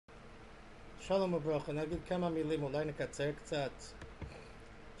שלום וברכה, נגיד כמה מילים, אולי נקצר קצת,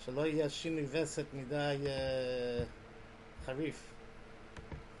 שלא יהיה שינוי וסת מדי חריף.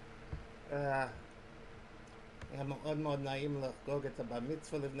 היה מאוד מאוד נעים לחגוג את הבר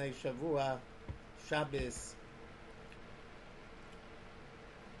מצווה לפני שבוע, שבס.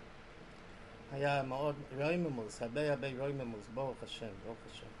 היה מאוד רויממוס, הרבה רויממוס, ברוך השם, ברוך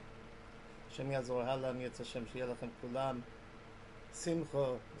השם. השם יעזור הלאה, ירצה השם שיהיה לכם כולם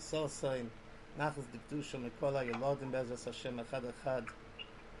שמחו, סוסים, נחס דקדושה מכל הילודים בעזרת השם אחד אחד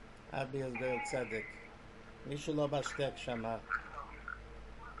עד ביסגל צדק. מישהו לא בשתק שמה.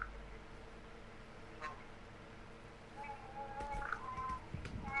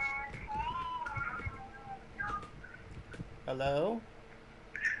 הלו?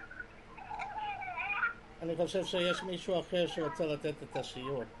 אני חושב שיש מישהו אחר שרוצה לתת את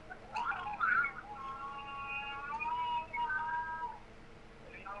השיעור.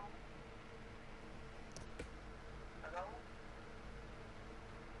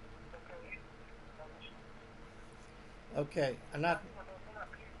 אוקיי,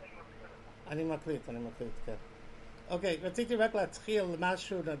 אני מקליט, כן. אוקיי, רציתי רק להתחיל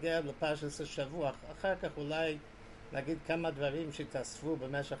משהו נוגע לפרשת השבוע, אחר כך אולי נגיד כמה דברים שהתאספו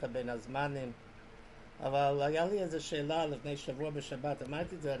במשך בין הזמנים, אבל היה לי איזו שאלה לפני שבוע בשבת,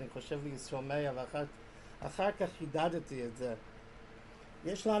 אמרתי את זה, אני חושב לישרומי, אבל אחר כך חידדתי את זה.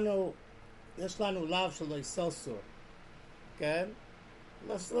 יש לנו לאו של איסוסו, כן?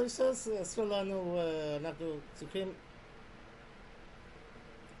 לא איסוסו, אסור לנו, אנחנו צריכים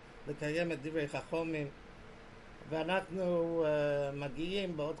לקיים את דברי חכמים, ואנחנו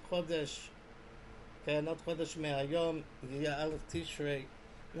מגיעים בעוד חודש, כן, עוד חודש מהיום, יהיה א' תשרי,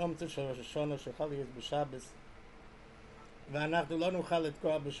 יום של ראש השונה שיכול להיות בשבס, ואנחנו לא נוכל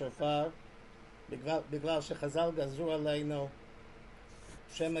לתקוע בשופר, בגלל שחז"ל גזרו עלינו,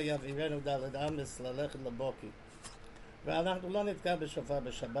 שמא יעבירנו דלת אמס ללכת לבוקי, ואנחנו לא נתקע בשופר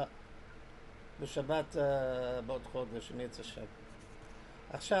בשבת בעוד חודש, אם יצא שם.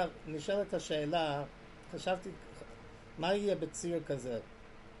 עכשיו, נשאלת השאלה, חשבתי, מה יהיה בציר כזה?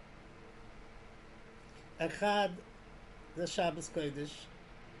 אחד, זה שבס קודש,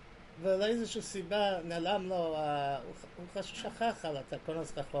 ולאיזושהי סיבה נעלם לו, הוא שכח על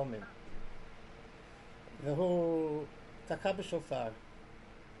התקונס חכמים, והוא תקע בשופר,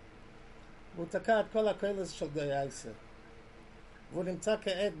 והוא תקע את כל הקולס של דייסה, והוא נמצא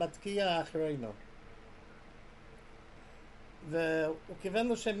כעת בתקיע האחרינו, והוא כיוון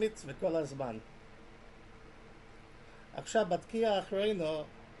לו שם מצווה כל הזמן. עכשיו בתקיע האחרינו,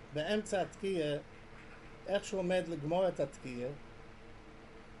 באמצע התקיע, איך שהוא עומד לגמור את התקיע,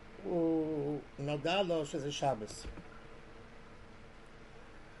 הוא נודע לו שזה שבס.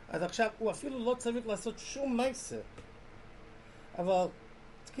 אז עכשיו הוא אפילו לא צריך לעשות שום מעשה, אבל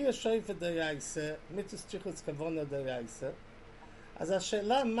תקיע שופט דייסה, מצווה צריכות כוונה דייסה, אז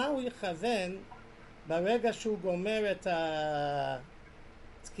השאלה מה הוא יכוון ברגע שהוא גומר את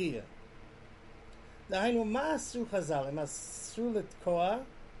התקיע. דהיינו, מה עשו חז"ל? הם עשו לתקוע,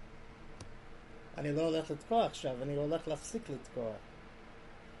 אני לא הולך לתקוע עכשיו, אני הולך להפסיק לתקוע.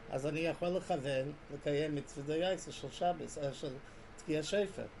 אז אני יכול לכוון, לקיים מצווה דייסה של שבס, של תקיע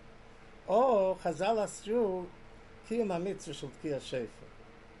שופט. או חז"ל עשו קיום המצווה של תקיע שופט.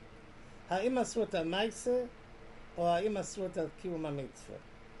 האם עשו את המעשה, או האם עשו את קיום המצווה?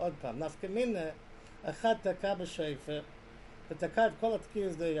 עוד פעם, נפקא מינה, אחד תקע בשופט, ותקע את כל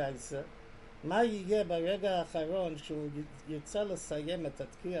התקיעות דייסה, מה יהיה ברגע האחרון שהוא ירצה לסיים את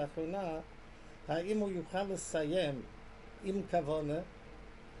התקיעה האחרונה, האם הוא יוכל לסיים עם כוונה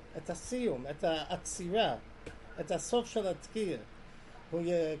את הסיום, את העצירה, את הסוף של התקיעה, הוא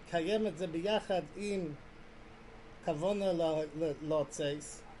יקיים את זה ביחד עם כוונה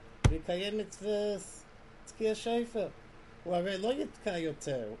להוצאס, ויקיים מצווה תקיע שופט. הוא הרי לא יתקע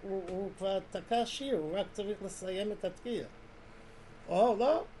יותר, הוא כבר תקע שיר, הוא רק צריך לסיים את התקיעה. או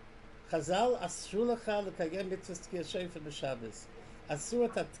לא, חז"ל אסרו לך לקיים מצווה תקיע שופט בשבס. אסרו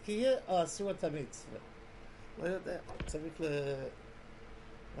את התקיעה או אסרו את המצווה? לא יודע, צריך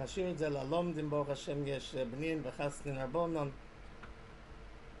להשאיר את זה ללומדים, ברוך השם יש בנין וחסנין רבונון.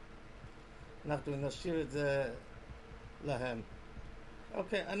 אנחנו נשאיר את זה להם.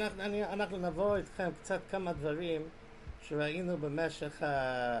 אוקיי, אנחנו נעבור איתכם קצת כמה דברים שראינו במשך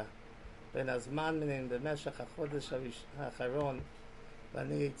בין הזמן, במשך החודש האחרון,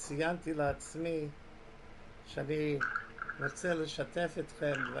 ואני ציינתי לעצמי שאני רוצה לשתף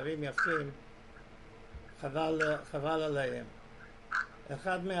אתכם דברים יפים, חבל עליהם.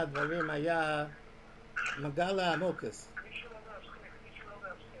 אחד מהדברים היה מגל העמוקס.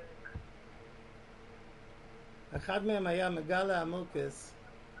 אחד מהם היה מגל העמוקס,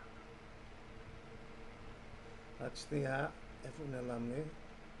 רק שנייה, איפה נעלם לי?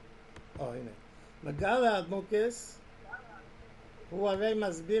 הנה. מגל האדמוקס הוא הרי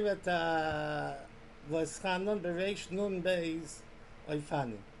מסביר את והסחנון בריש נון בייז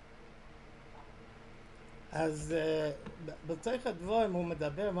אויפנים. אז בתוך הדברים הוא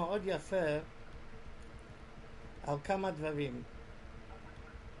מדבר מאוד יפה על כמה דברים.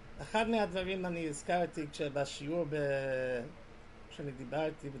 אחד מהדברים אני הזכרתי כשבשיעור כשאני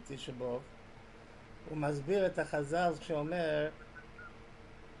דיברתי בתשעה באב, הוא מסביר את החז"ל שאומר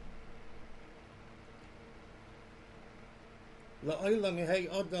לעולם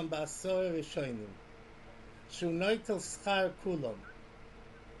יהי אדם בעשור הראשונים שהוא נוטל שכר כולם.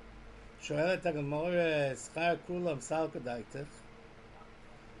 שואלת הגמרא, שכר כולם סלקא דייתך?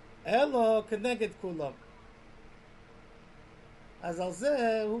 אלו כנגד כולם. אז על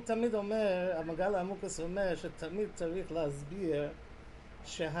זה הוא תמיד אומר, המגל העמוקס אומר שתמיד צריך להסביר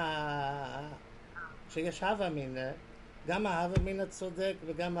שיש הווה מינא, גם ההווה מינא צודק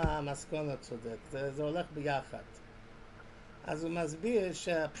וגם המסקנה צודק, זה הולך ביחד. אז הוא מסביר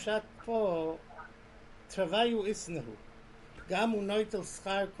שהפשט פה תרוויו איסנהו, גם הוא נוטל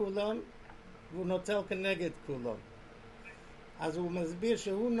שכר כולם והוא נוטל כנגד כולם. אז הוא מסביר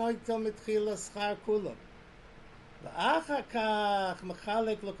שהוא נוטל מתחילה שכר כולם, ואחר כך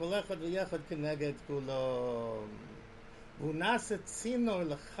מחלק לכל אחד ויחד כנגד כולם, והוא נעשה צינור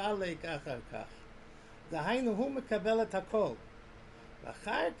לחלק אחר כך. דהיינו הוא מקבל את הכל,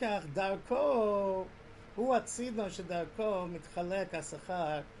 ואחר כך דרכו הוא הצינור שדרכו מתחלק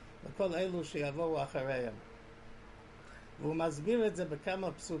השכר לכל אלו שיבואו אחריהם. והוא מסביר את זה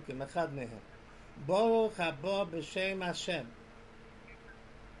בכמה פסוקים, אחד מהם ברוך הבא בשם השם.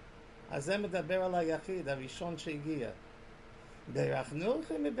 אז זה מדבר על היחיד הראשון שהגיע.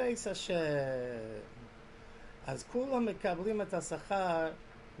 ברכנוכם מבייס השם. אז כולם מקבלים את השכר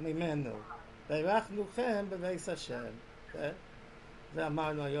ממנו. ברכנוכם בבייס השם. זה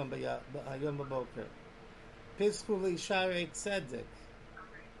אמרנו היום בבוקר. פסחו לי שערי צדק.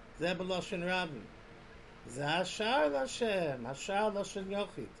 זה בלושן רבים. זה השער לשם, השער לשם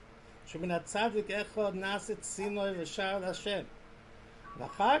יחיד. שמן הצדיק אחד נעשה צינור ושער לשם.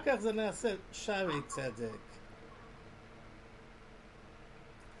 ואחר כך זה נעשה שערי צדק.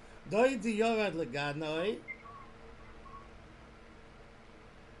 דוידי יורד לגנוי,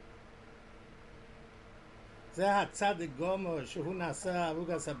 זה הצדיק גומר שהוא נעשה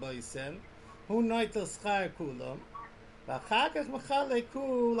הרוגס הבויסם, הוא נוטל שכר כולם, ואחר כך מחלק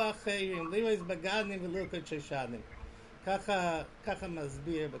כול האחרים, לירס בגנים ולוקת ששנים. ככה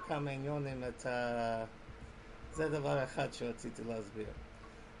מסביר בכמה עניונים את זה דבר אחד שרציתי להסביר.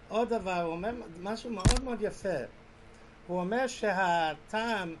 עוד דבר, הוא אומר משהו מאוד מאוד יפה. הוא אומר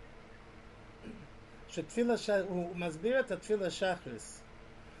שהטעם הוא מסביר את התפילה שחריס.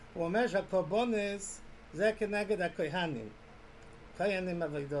 הוא אומר שהקורבנס זה כנגד הכהנים. כהנים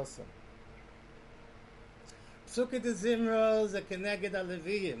אביידוסם. פסוקי דזמרו זה כנגד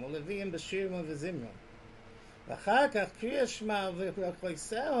הלוויים, ולוויים בשירים וזמרו. ואחר כך קריאה שמע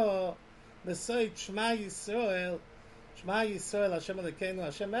וכויסהו בסוית שמע ישראל, שמע ישראל השם אלוקינו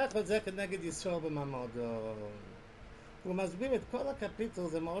השם אחד, זה כנגד ישראל במעמדו. הוא מסביר את כל הקפיטול,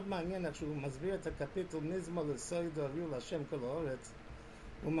 זה מאוד מעניין איך שהוא מסביר את הקפיטול נזמו לסוידו הביאו להשם כל האורץ.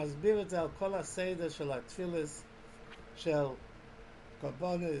 הוא מסביר את זה על כל הסדר של התפילס של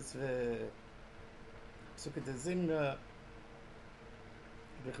קורבנס ופסוקי דזמרה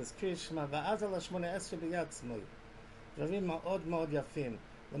וחזקי שמע, ואז על 18 ביד שמאל. דברים מאוד מאוד יפים.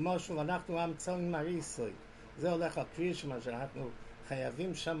 למשל, אנחנו עם צלם הריסוי. זה הולך על קרישמה, שאנחנו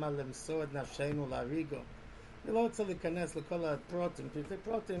חייבים שם למסור את נפשנו להריגו. אני לא רוצה להיכנס לכל הפרוטים, פרטי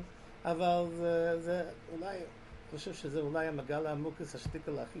פרוטים, אבל זה אולי, אני חושב שזה אולי המגל העמוקס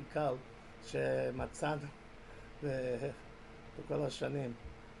השתיקל הכי קל שמצאנו בכל השנים.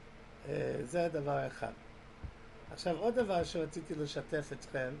 זה דבר אחד. עכשיו, עוד דבר שרציתי לשתף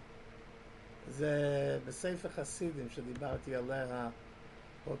אתכם, זה בספר חסידים שדיברתי עליה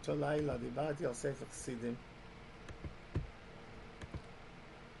באותו לילה, דיברתי על ספר חסידים.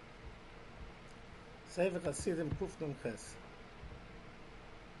 ספר חסידים קנ"ח.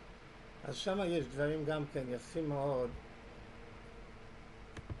 אז שם יש דברים גם כן יפים מאוד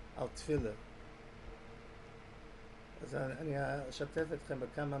על תפילה. אז אני אשתף אתכם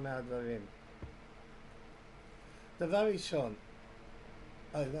בכמה מהדברים. דבר ראשון,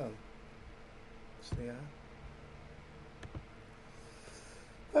 לא, שנייה.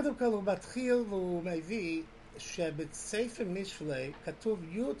 קודם כל הוא מתחיל והוא מביא שבספר משלי כתוב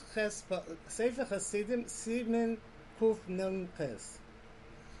י' חס, ספר חסידים סימן קנ"ח.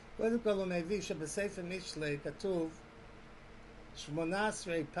 קודם כל הוא מביא שבספר משלי כתוב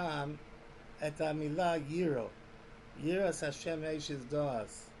 18 פעם את המילה יירו. ירס השם איש איז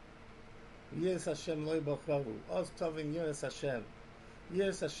דועס. ירס השם לא יבחרו. עוז טוב עם ירס השם.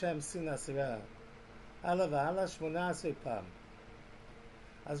 ירס השם סינס רע. הלאה והלאה 18 פעם.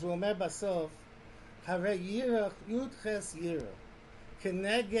 אז הוא אומר בסוף, הרי ירח, יודחס ירח,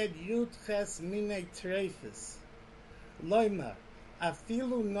 כנגד יודחס מיני טרייפס. לא אמר,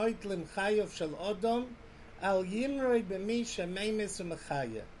 אפילו נויטלם חיוב של אודום, על ימרוי במי שממס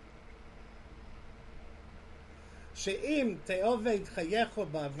ומחיה. שאם תעובד חייכו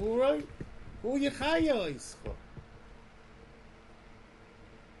בעבורוי, הוא יחיה אויסכו.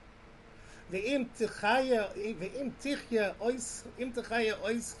 ואם תחיה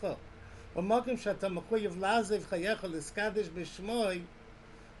אויסכו, במקום שאתה מחויב לעזב חייכו לסקדש בשמוי,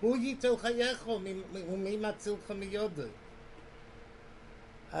 הוא ייטל חייכו ומי מצילך מיודו.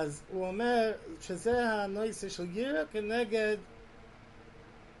 אז הוא אומר שזה הנושא של ירא כנגד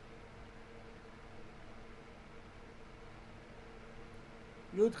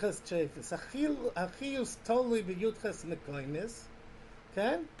יודחס צ'פס. החיוס תולוי ביודחס מקוימס,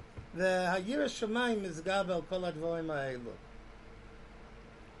 כן? והירא שמיים מסגב על כל הדברים האלו.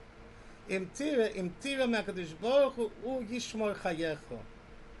 אם תירא מהקדוש ברוך הוא ישמור חייך.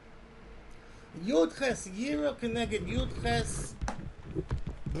 יודחס ירא כנגד יודחס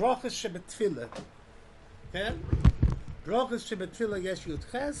ברוכס שבתפילה, כן? ברוכס שבתפילה יש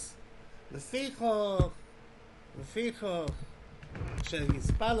יודחס, לפיכך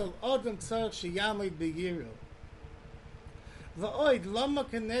שיספלל אודם צורך שיעמוד בירא. ועוד, למה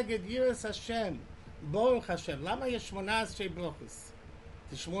כנגד ירס השם, ברוך השם? למה יש 18 ברוכס?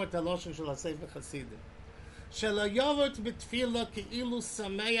 תשמעו את הלושן של הספר חסידים. שלא יורד בתפילה כאילו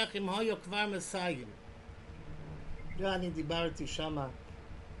שמח אם היו כבר מסיים. אני דיברתי שמה.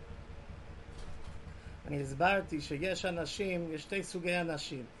 אני הסברתי שיש אנשים, יש שתי סוגי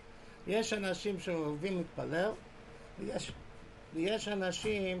אנשים. יש אנשים שאוהבים להתפלל, ויש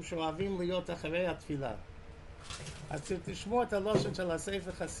אנשים שאוהבים להיות אחרי התפילה. אז תשמעו את הלושן של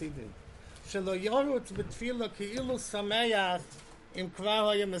הספר חסידים. שלא יורד בתפילה כאילו שמח אם כבר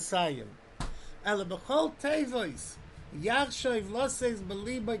היה מסיים. אלא בכל טבעס יחשוב לא סייס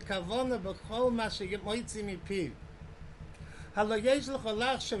בליבו כוונה בכל מה שמוציא מפיו. הלא יש לך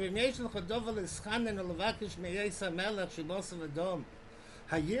לחשוב, אם יש לך דובר לסחנן או לבקש מייס המלך שבוס ודום,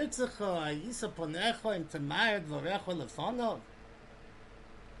 הירצך, היסה פונך, אם תמר דברך לפונו.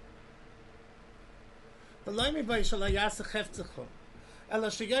 ולא מביא שלא יעשה חפצך, אלא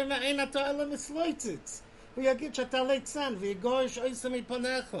שיום אין אתה אלא מסלויצץ. הוא יגיד שאתה ליצן ויגורש אויסה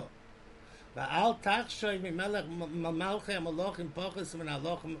מפונך. ואל תחשוב ממלכי המלוכים פוחס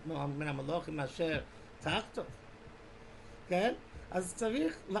מן המלוכים אשר תחתו. כן? אז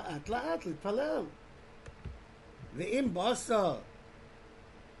צריך לאט לאט להתפלל. ואם בוסו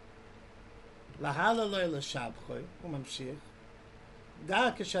להללוי לשבחוי, הוא ממשיך, דע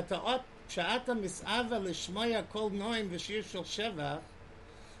כשאתה מסעבר לשמוע כל נועים ושיר של שבח,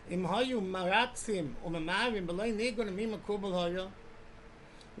 אם היו מרצים וממהרים ולא ניגון מי מקובל היו,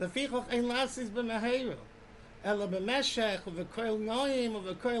 לפיכך אין לעשיס במהירו, אלא במשך ובכל נועים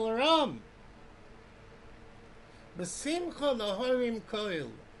ובכל רום. בשמחו להורים כהל.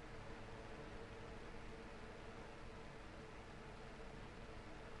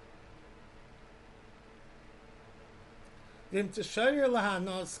 ואם תשאיר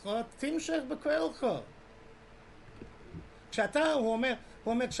להנוסך, תמשך בכהלך. הוא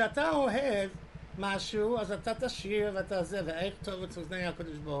אומר, כשאתה אוהב משהו, אז אתה תשאיר ואתה זה, ואיך טוב את אוזני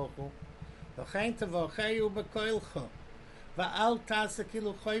הקדוש ברוך הוא. וכן תברכהו בכהלך. ואל תעשה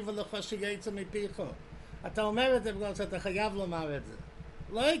כאילו חויב לך שיצא מפיך. אתה אומר את זה בגלל שאתה חייב לומר את זה.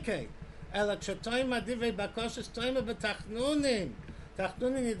 לא יקרה. אלא כשתוימה דברי בקושש, תוימה בתחנונים.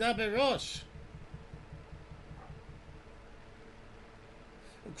 תחנונים ידע בראש.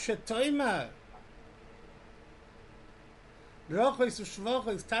 וכשתוימה רוחויס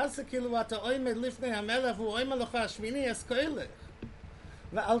ושבוחויס, תעשה כאילו אתה עומד לפני המלך והוא עומד לך השמיני אסכוילך.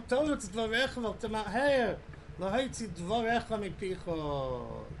 ואל תורץ דבריך ותמהר לא הייתי דבריך מפיך.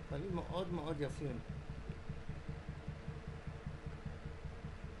 דברים מאוד מאוד יפים.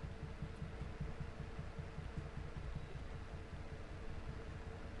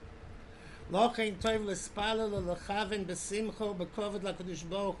 לא כן טוב לספלל ולכוון בשמחו בכובד לקדוש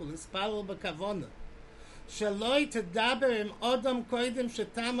ברוך הוא, לספלל בכוונה. שלא תדבר עם אדם קודם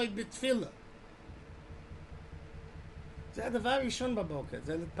שתעמוד בתפילה. זה הדבר הראשון בבוקר,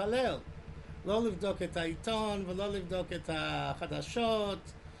 זה להתפלל. לא לבדוק את העיתון, ולא לבדוק את החדשות,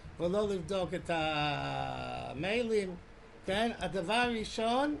 ולא לבדוק את המיילים. כן? הדבר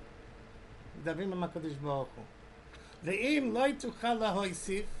הראשון, מדברים עם הקדוש ברוך הוא. ואם לא תוכל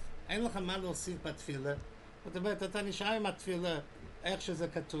להוסיף, אין לך מה להוסיף בתפילה, זאת אומרת, אתה נשאר עם התפילה, איך שזה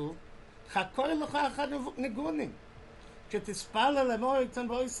כתוב, חכוי לך אחד ניגונים. כשתספל לאמור איתן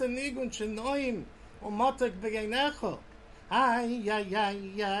ועושה ניגון שנועים ומותק בעיניך. איי, איי, איי,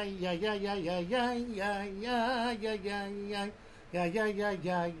 איי, איי, איי, איי, איי, איי, איי, איי, איי,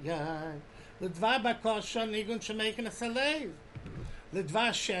 איי, לדבר בקושו ניגון שמכנס הלב.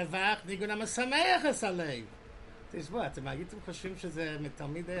 לדבר שבח ניגון המשמח את הלב. תשמעו, אתם הייתם חושבים שזה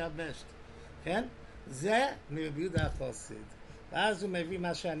מתלמידי הבשט, כן? זה מרבי יהודה החסיד. ואז הוא מביא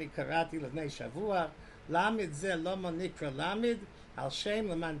מה שאני קראתי לפני שבוע, למד זה לא נקרא למד, על שם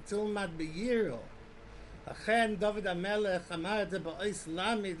למען תלמד בירו. לכן דוד המלך אמר את זה באויס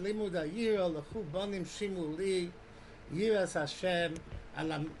למד, לימוד הירו, לכו בונים שימו לי, ירס השם,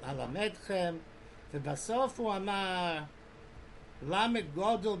 אלמדכם, ובסוף הוא אמר, למד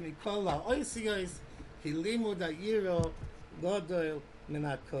גודל מכל האויסיוס, כי לימוד הירו גודל מן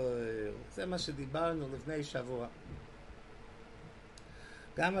הכל. זה מה שדיברנו לפני שבוע.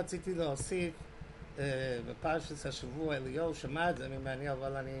 גם רציתי להוסיף, בפרשת השבוע אליהו שמע את זה ממני,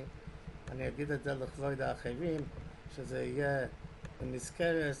 אבל אני אגיד את זה לכבוד האחרים, שזה יהיה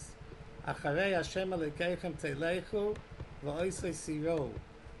במזכרס, אחרי השם אלוקיכם תלכו ועושי סירו.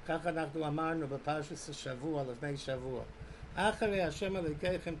 כך אנחנו אמרנו בפרשת השבוע לפני שבוע. אחרי השם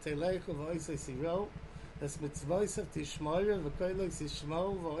אלוקיכם תלכו ועושי סירו, אז מצווסף תשמורו וכוילוס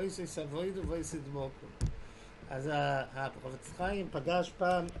ישמעו ועושי סבוידו ועושי דבוקו. אז החפץ חיים פגש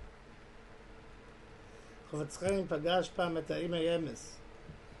פעם את האמא אמס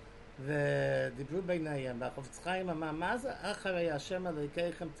ודיברו ביניהם, והחפץ חיים אמר, מה זה אחרי השם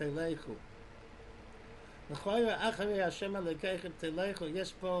אלוקיכם תלכו? לכאורה אחרי השם אלוקיכם תלכו,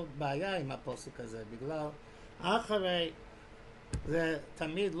 יש פה בעיה עם הפסוק הזה, בגלל אחרי זה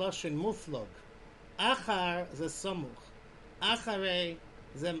תמיד לא של מופלג. אחר זה סמוך, אחרי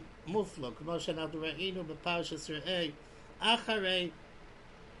זה מופלג, כמו שאנחנו ראינו בפרשת ראה, אחרי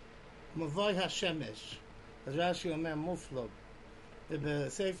מבוי השמש. אז רש"י אומר מופלג.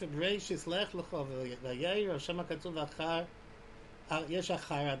 ובספר בראשית לך לך וירא, שם כתוב אחר, יש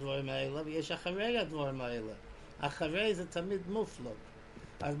אחר הדברים האלה ויש אחרי הדברים האלה. אחרי זה תמיד מופלג.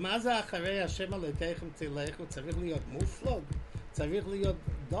 אז מה זה אחרי השם אלוקיכם תלכו? צריך להיות מופלג? צריך להיות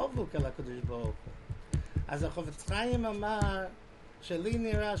דבוק אל הקדוש ברוך הוא. אז החפץ חיים אמר שלי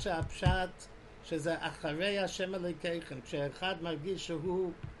נראה שהפשט שזה אחרי השם אלוקיכם, כשאחד מרגיש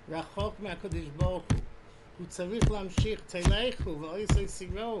שהוא רחוק מהקדוש ברוך הוא צריך להמשיך, תלכו ועושי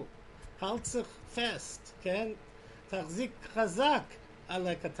סירו, הלצך פסט, כן? תחזיק חזק על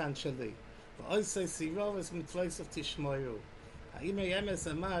הקטן שלי, ועושי סירו ומצווסף תשמורו. האמא אמס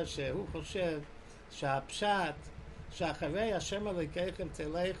אמר שהוא חושב שהפשט שאחרי השם אלוקיכם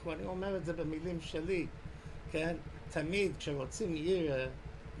תלכו, אני אומר את זה במילים שלי, כן? תמיד כשרוצים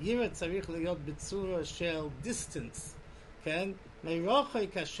ירא צריך להיות בצורה של דיסטנס, כן?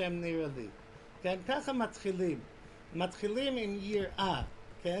 מרוחק השם נראה לי. כן, ככה מתחילים עם יראה,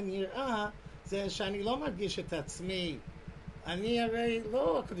 כן? יראה זה שאני לא מרגיש את עצמי, אני הרי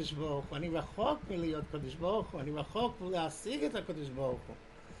לא הקדוש ברוך הוא, אני רחוק מלהיות קדוש ברוך הוא, אני רחוק להשיג את הקדוש ברוך הוא.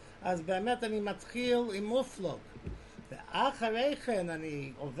 אז באמת אני מתחיל עם מופלג, ואחרי כן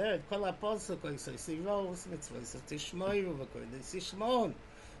אני עובר את כל הפוסק, עושי סירו ומצווסף תשמורו וכוילוס ישמעון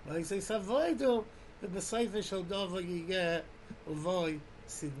ועושי סבוידו, ובסופו של דבר יהיה ובוי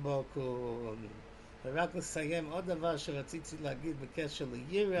סדבוקו. ורק נסיים עוד דבר שרציתי להגיד בקשר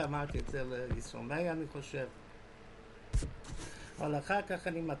לירא, אמרתי את זה לישומי אני חושב, אבל אחר כך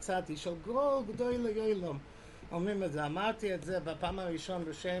אני מצאתי של גרול גדול ליילום אומרים את זה, אמרתי את זה בפעם הראשון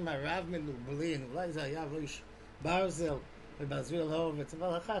בשם הרב מלובלין, אולי זה היה ראש ברזל ובעזריאל הורוביץ,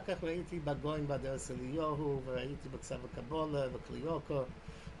 אבל אחר כך ראיתי בגויים בדרס אליהו וראיתי בצו הקבולה וקליוקו,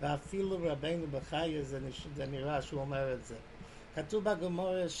 ואפילו רבינו בחיי זה נראה שהוא אומר את זה. כתוב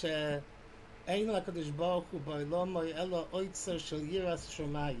בגמרא שאין לקדוש ברוך הוא בעולם אלא אוצר של יראת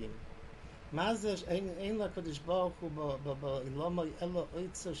שמיים. מה זה אין לקדוש ברוך הוא בעולם אלא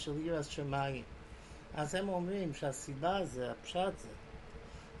אוצר של יראת שמיים? אז הם אומרים שהסיבה זה, הפשט זה,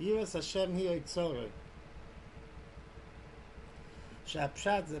 יראת השם היא אוצרת.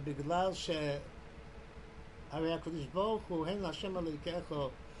 שהפשט זה בגלל הרי הקדוש ברוך הוא, אין להשם אלוקיך,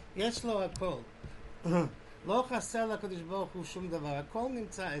 יש לו הכל. לא חסר לקדוש ברוך הוא שום דבר, הכל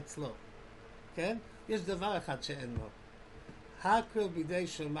נמצא אצלו. כן? יש דבר אחד שאין לו. הכל בידי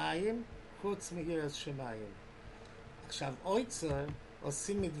שמיים, חוץ מיראת שמיים. עכשיו, אוצר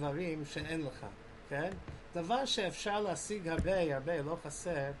עושים מדברים שאין לך. כן? דבר שאפשר להשיג הרבה, לא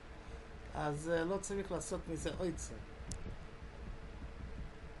חסר, אז לא צריך לעשות מזה אוצר.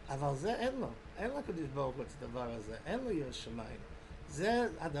 אבל זה אין לו. אין לקדוש ברוך הוא את הדבר הזה. אין לו יראת שמיים. זה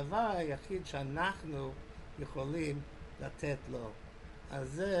הדבר היחיד שאנחנו יכולים לתת לו.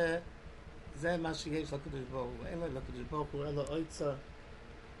 אז זה מה שיש לקדוש ברוך הוא. אין לו לקדוש ברוך הוא, אין לו עצה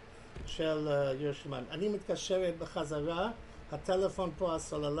של ירושלים. אני מתקשר בחזרה, הטלפון פה,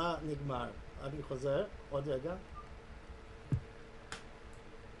 הסוללה נגמר. אני חוזר, עוד רגע.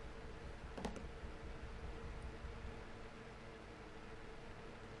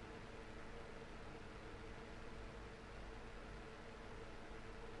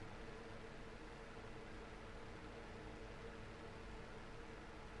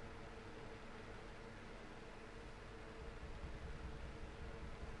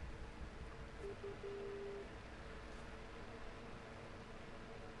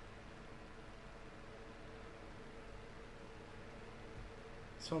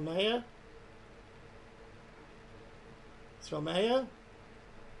 שומע? שומע?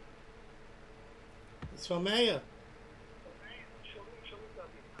 שומע?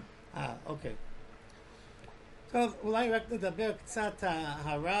 אוקיי. טוב, אולי רק נדבר קצת,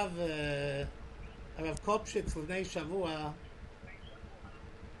 הרב קופשיץ לפני שבוע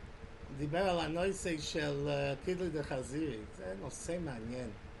דיבר על הנושא של קידלי דחזירי. זה נושא מעניין.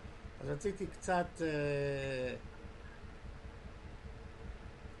 אז רציתי קצת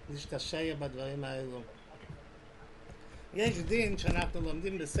להשתשע בדברים האלו. יש דין שאנחנו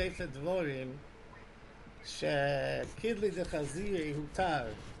לומדים בספר דבורים שקידלי דחזירי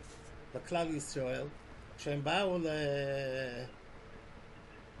הותר לכלל ישראל כשהם באו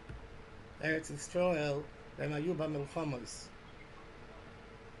לארץ ישראל והם היו במלחמות.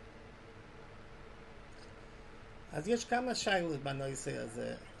 אז יש כמה שאלות בנושא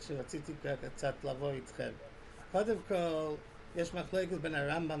הזה שרציתי קצת לבוא איתכם. קודם כל, יש מחלוקת בין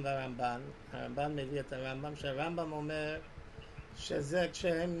הרמב"ם והרמב"ן. הרמב"ן מביא את הרמב"ם, שהרמב"ם אומר שזה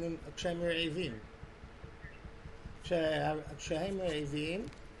כשהם רעבים. כשהם רעבים,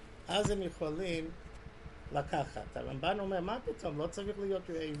 אז הם יכולים לקחת. הרמב"ן אומר, מה פתאום? לא צריך להיות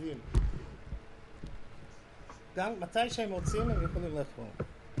רעבים. גם מתי שהם רוצים, הם יכולים לאכול.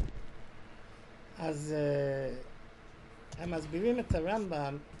 אז הם מסבירים את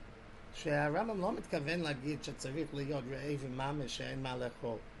הרמב"ם, שהרמב"ם לא מתכוון להגיד שצריך להיות רעבים ממש שאין מה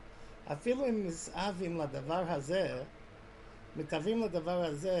לאכול. אפילו אם מסעבים לדבר הזה, מתאבים לדבר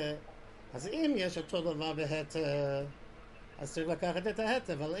הזה, אז אם יש אותו דבר בהתר, אז צריך לקחת את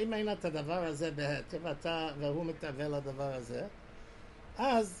ההתר, אבל אם אין את הדבר הזה בהתר, והוא מתאבה לדבר הזה,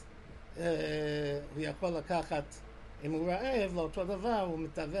 אז הוא יכול לקחת, אם הוא רעב לאותו דבר, הוא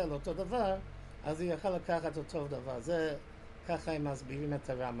מתאבה לאותו דבר, אז הוא יכול לקחת אותו דבר. זה ככה הם מסבירים את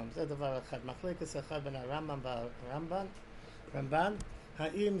הרמב"ם. זה דבר אחד. מחלוקת אחד בין הרמב"ם והרמב"ן,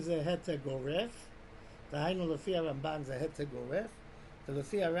 האם זה התר גורף? דהיינו לפי הרמב"ן זה התר גורף,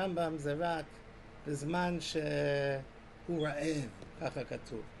 ולפי הרמב"ם זה רק בזמן שהוא רעב, ככה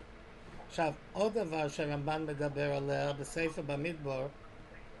כתוב. עכשיו, עוד דבר שהרמב"ן מדבר עליה בספר במדבר,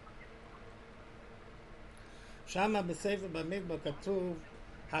 שמה בספר במדבר כתוב,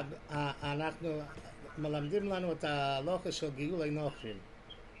 אנחנו מלמדים לנו את ההלכה של גאולי נוכרים,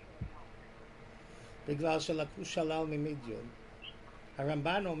 בגלל שלקחו שלל ממדיון.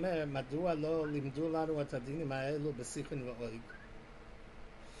 הרמב"ן אומר, מדוע לא לימדו לנו את הדינים האלו בסיכון ואויג?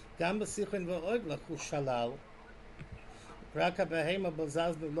 גם בסיכון ואויג לקחו שלל, רק הבהמה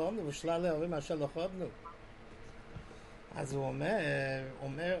בוזזנו לנו ושלל ההורים אשר לכודנו. אז הוא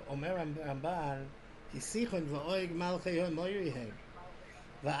אומר הרמב"ן, כי סיכון ואויג מלכי מויריהם,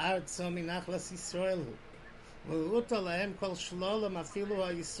 וארצו מנחלת ישראל הוא, וראותו להם כל שלולם אפילו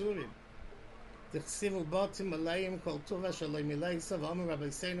היסורים. תכסיבו בוטים מלאים כל טוב אשר לא מילאיסו, ואומר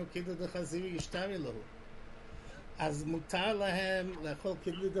רבינו קידלי דחזירי ישתרי לו. אז מותר להם לאכול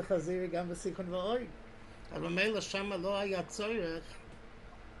קידלי דחזירי גם בסיכון ואויג. אבל ממילא שמה לא היה צורך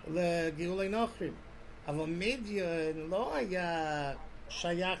לגאולי נוכרים. אבל מדיין לא היה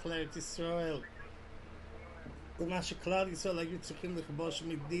שייך לארץ ישראל, ומה שכלל ישראל היו צריכים לכבוש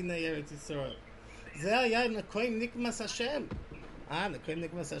מדיני ארץ ישראל. זה היה נקוים נקמס השם. נקוים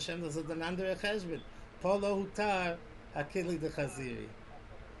נקמס השם זה דנן חשבון. פה לא הותר הקידלי דחזירי.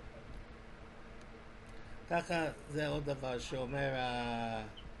 ככה זה עוד דבר שאומר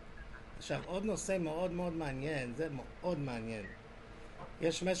עכשיו עוד נושא מאוד מאוד מעניין, זה מאוד מעניין.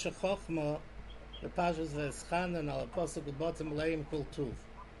 יש משך חוכמה בפרשת ואסחנן על הפוסק ובוטם מלאים כל טוב.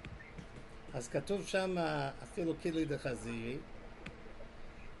 אז כתוב שם אפילו קידלי דחזירי.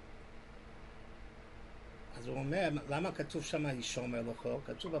 אז הוא אומר, למה כתוב שם ישומר לכו?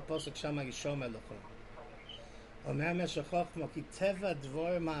 כתוב בפוסק שם ישומר לכו. אומר משך חוכמה, כי טבע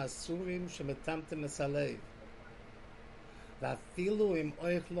דבורים האסורים שמטמתם מסלב, ואפילו עם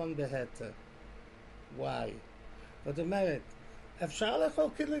אוכלון בהתר. וואי. זאת אומרת, אפשר לאכול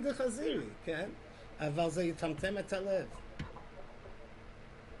קידלי דחזירי, כן? אבל זה יטמטם את הלב.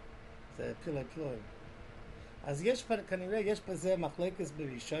 זה פילי פלוי. אז כנראה יש בזה מחלקת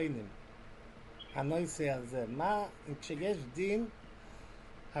בראשונים. הנושא הזה. מה, כשיש דין,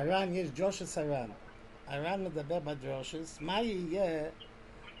 הר"ן, יש ג'ושס הר"ן. הר"ן מדבר בדרושס, מה יהיה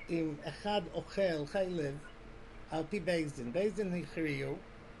אם אחד אוכל חלב על פי בייס דין. בייס דין הכריעו,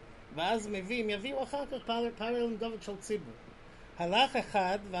 ואז יביאו אחר כך פרל ומדובת של ציבור. הלך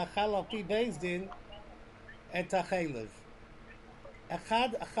אחד ואכל על פי בייס דין את החלב. אחד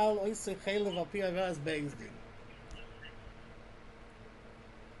אכל עושה חלב על פי הרז בייס דין.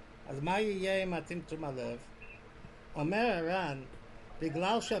 אז מה יהיה עם הטמטום הלב? אומר הר"ן,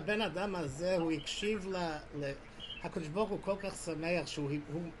 בגלל שהבן אדם הזה הוא הקשיב הקדוש ברוך הוא כל כך שמח שהוא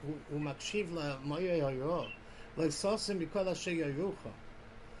מקשיב למויר הירו, לא יסוסם מכל אשר ירוחו.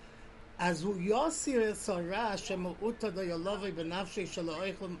 אז הוא יוסיר את הרע שמאותא דיולובי בנפשי שלא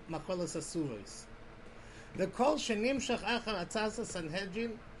אוכל מחולס הסובוס. וכל שנמשך אחר עצת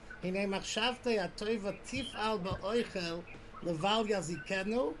הסנהדרין, הנה מחשבתי הטובה תפעל באוכל לבל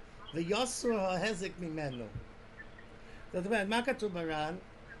יזיקנו ויוסר ההזק ממנו. זאת אומרת, מה כתוב בר"ן?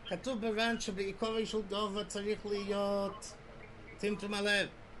 כתוב בר"ן שבעיקורי של דובר צריך להיות טמטום הלב.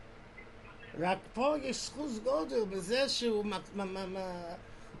 רק פה יש סחוס גודל בזה שהוא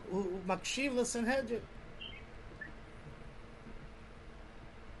מקשיב לסנהדרין.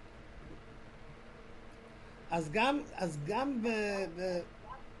 אז גם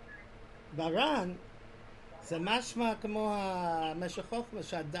בר"ן זה משמע כמו המשך חוכמה,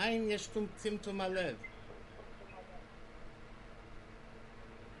 שעדיין יש טמטום הלב.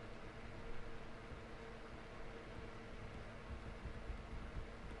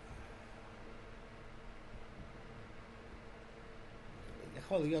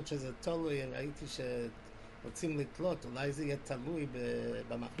 יכול להיות שזה תלוי, ראיתי שרוצים לתלות, אולי זה יהיה תלוי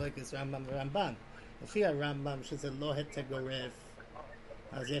במחלקת רמב"ם ורמב"ן. לפי הרמב"ם שזה לא היתר גורף,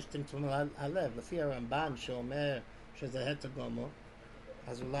 אז יש טמטום הלב. לפי הרמב"ן שאומר שזה היתר גמור,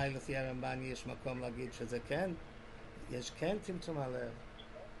 אז אולי לפי הרמב"ן יש מקום להגיד שזה כן, יש כן טמטום הלב.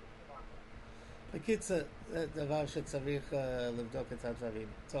 בקיצור, זה דבר שצריך לבדוק את הדברים.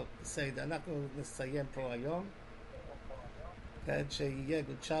 טוב, בסדר, אנחנו נסיים פה היום. כן, שיהיה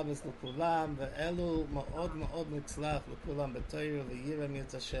גוד שבס לכולם, ואלו מאוד מאוד מוצלח לכולם בתורה וירא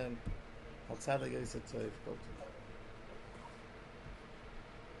מירת השם על צד היועץ הטוב. כל טוב.